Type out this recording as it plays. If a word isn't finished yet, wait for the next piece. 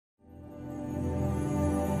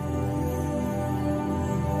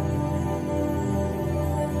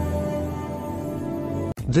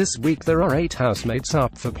This week there are 8 housemates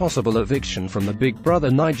up for possible eviction from the Big Brother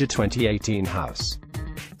Naija 2018 house.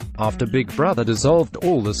 After Big Brother dissolved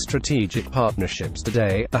all the strategic partnerships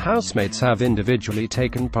today, the housemates have individually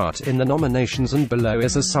taken part in the nominations, and below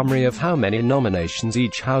is a summary of how many nominations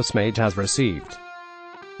each housemate has received.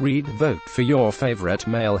 Read: vote for your favorite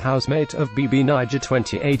male housemate of BB Naija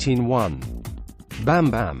 2018. 1. Bam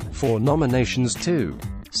Bam, 4 nominations. 2.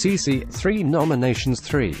 CC, 3 nominations.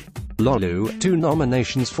 3. Lolu, 2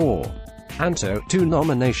 nominations. 4. Anto, 2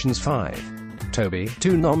 nominations. 5. Toby,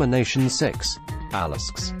 2 nominations. 6.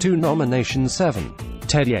 Alex, 2 nominations. 7.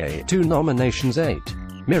 Teddy, 2 nominations. 8.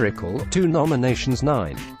 Miracle, 2 nominations.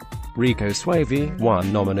 9. Rico Suave,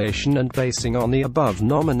 1 nomination. And basing on the above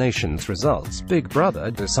nominations results, Big Brother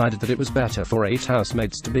decided that it was better for 8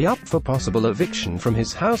 housemates to be up for possible eviction from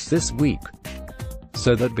his house this week.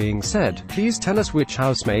 So that being said, please tell us which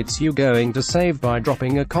housemates you going to save by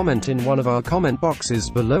dropping a comment in one of our comment boxes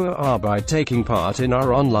below, or by taking part in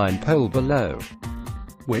our online poll below.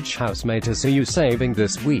 Which housemates are you saving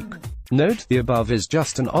this week? Note, the above is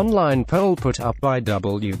just an online poll put up by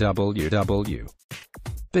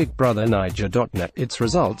www.BigBrotherNaija.net. Its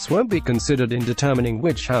results won't be considered in determining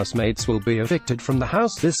which housemates will be evicted from the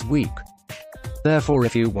house this week. Therefore,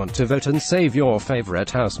 if you want to vote and save your favorite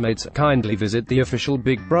housemates, kindly visit the official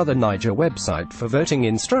Big Brother Naija website for voting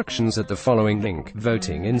instructions at the following link: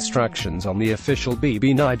 voting instructions on the official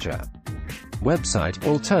BB Naija website.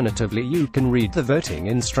 Alternatively, you can read the voting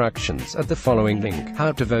instructions at the following link.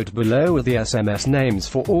 How to vote: below are the SMS names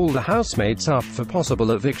for all the housemates up for possible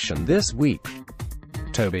eviction this week.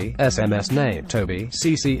 Toby, SMS name Toby.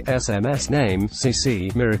 CC, SMS name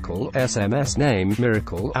CC. Miracle, SMS name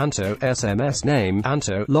Miracle. Anto, SMS name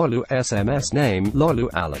Anto. Lolu, SMS name Lolu.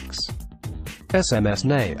 Alex, SMS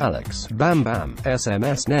name Alex. Bam Bam,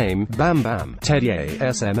 SMS name Bam Bam. Teddy,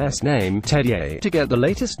 SMS name Teddy. To get the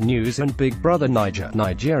latest news and Big Brother Naija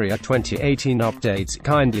Nigeria 2018 updates,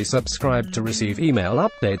 kindly subscribe to receive email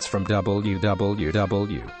updates from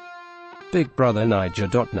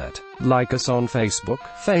www.BigBrotherNaija.net. Like us on Facebook,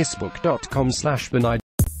 facebook.com/BNaija.